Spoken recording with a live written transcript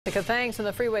Thanks, and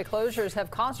the freeway closures have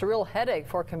caused a real headache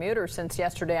for commuters since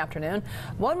yesterday afternoon.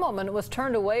 One woman was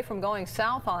turned away from going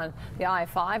south on the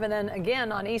I-5 and then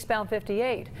again on eastbound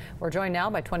 58. We're joined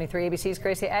now by 23 ABC's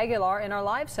Grecia Aguilar in our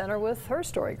live center with her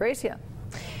story. Grecia.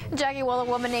 Jackie, well, a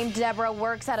woman named Deborah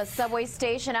works at a subway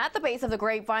station at the base of the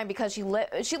Grapevine because she lives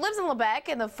in Lebec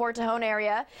in the Fort Tejon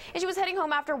area, and she was heading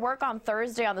home after work on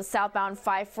Thursday on the southbound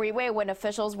 5 freeway when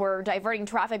officials were diverting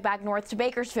traffic back north to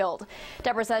Bakersfield.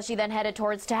 Deborah says she then headed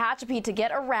towards Tehachapi to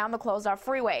get around the closed-off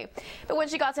freeway. But when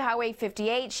she got to Highway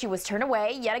 58, she was turned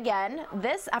away yet again,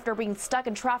 this after being stuck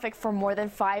in traffic for more than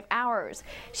 5 hours.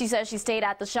 She says she stayed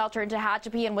at the shelter in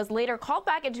Tehachapi and was later called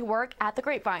back into work at the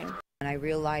Grapevine. And I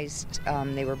realized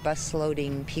they were bus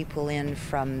loading people in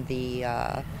from the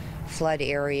flood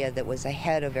area that was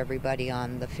ahead of everybody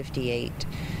on the 58.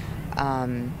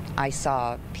 I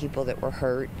saw people that were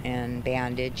hurt and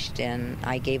bandaged, and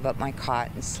I gave up my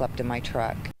cot and slept in my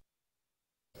truck.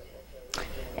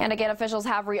 And again, officials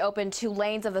have reopened 2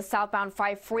 lanes of the southbound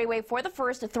 5 freeway for the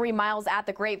first 3 miles at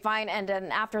the Grapevine, and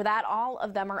then after that, all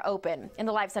of them are open. In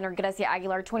the Live Center, Grecia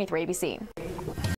Aguilar, 23 ABC.